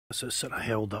So it's sort of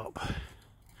held up.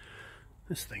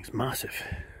 This thing's massive.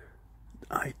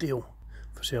 Ideal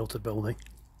for shelter building,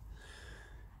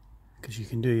 because you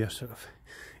can do your sort of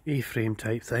A-frame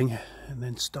type thing and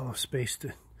then still have space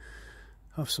to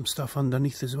have some stuff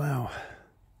underneath as well.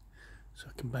 So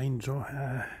a combined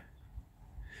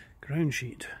ground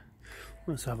sheet.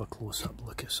 Let's have a close-up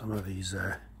look at some of these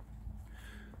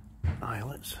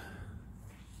eyelets.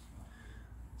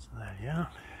 So there you are.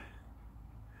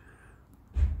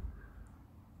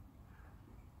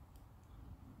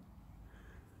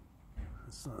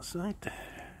 That's that side.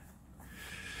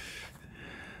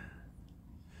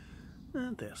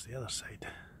 And there's the other side.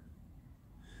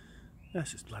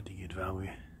 This is bloody good value.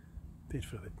 Paid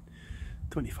for about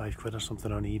 25 quid or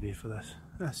something on eBay for this.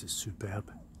 This is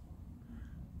superb.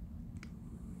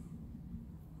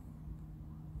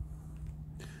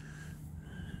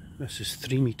 This is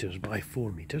 3 metres by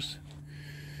 4 metres.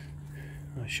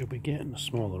 I shall be getting a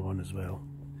smaller one as well.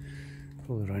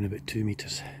 Probably around about 2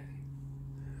 metres.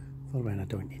 For when I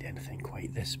don't need anything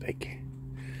quite this big.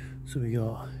 So we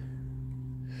got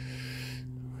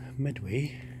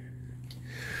midway,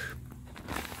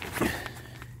 and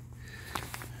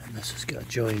this has got a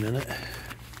join in it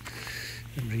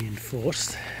and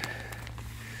reinforced.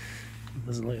 It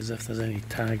doesn't look as if there's any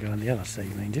tag on the other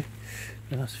side, mind you,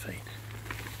 but that's fine.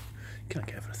 Can't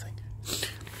get everything.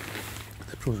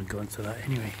 The pros and cons to that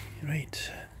anyway.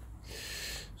 Right,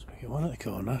 so we got one at the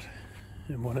corner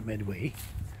and one at midway.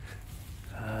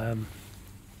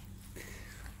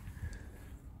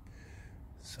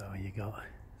 So you got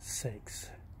 6.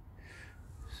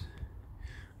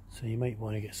 So you might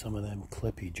want to get some of them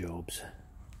clippy jobs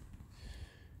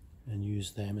and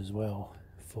use them as well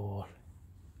for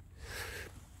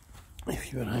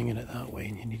if you were hanging it that way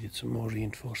and you needed some more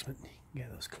reinforcement. You can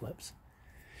get those clips.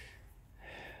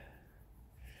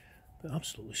 But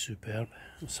absolutely superb.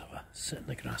 Let's have a sit in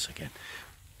the grass again,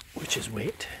 which is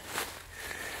wet.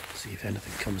 See if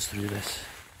anything comes through this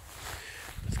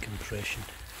with compression.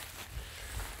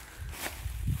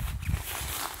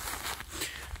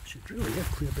 Should really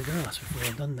have cleared the grass before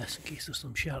I've done this in case there's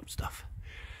some sharp stuff.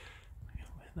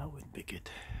 That wouldn't be good.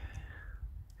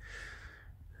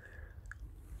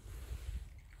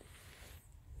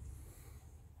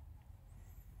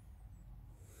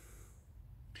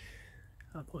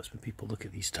 I've noticed when people look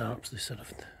at these tarps, they sort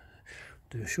of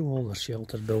do show all their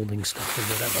shelter building stuff and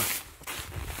whatever.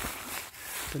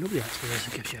 But nobody actually does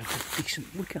it, gives you a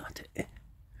decent look at it.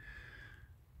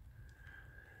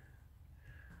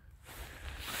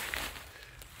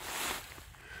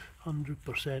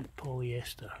 100%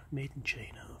 polyester, made in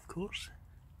China, of course.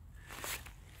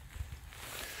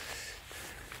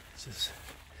 This is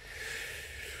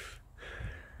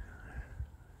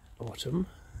autumn,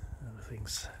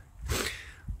 everything's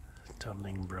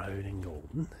turning brown and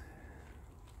golden.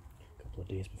 A couple of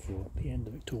days before the end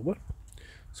of October,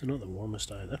 so not the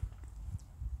warmest either.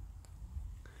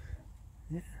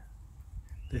 Yeah,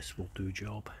 this will do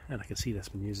job, and I can see this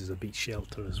been used as a beach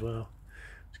shelter as well.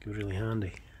 It's going to be really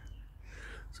handy.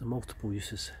 So multiple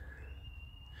uses.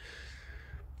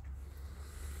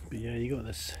 But yeah, you got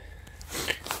this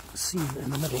seam in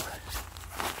the middle.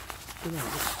 But that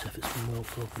looks as if it's been well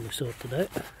properly sorted out.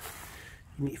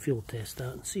 You need to field test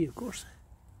that and see, of course.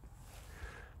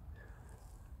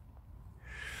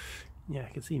 Yeah, I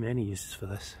can see many uses for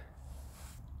this.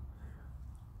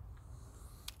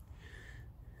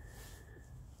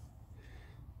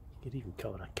 You could even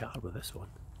cover a car with this one.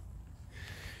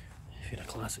 If you're a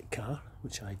classic car,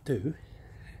 which I do,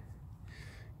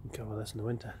 you can cover this in the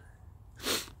winter.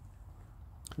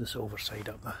 The silver side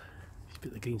up there. If you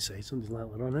put the green side, somebody's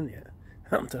likely to run into it.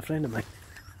 Happened to a friend of mine.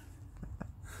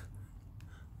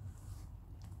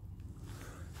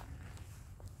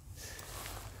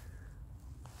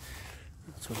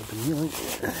 That's what I've been yelling.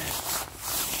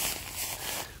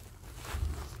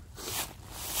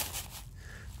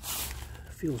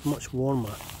 It feels much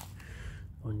warmer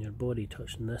on your body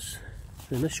touching this.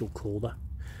 The initial colder,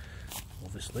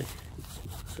 obviously, it's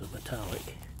sort of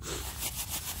metallic,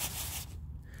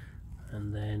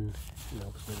 and then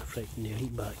obviously reflecting your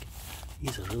heat back.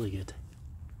 These are really good.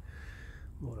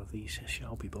 More of these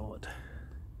shall be bought.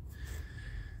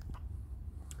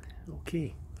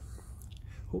 Okay,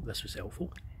 hope this was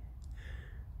helpful.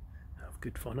 Have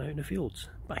good fun out in the fields.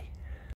 Bye.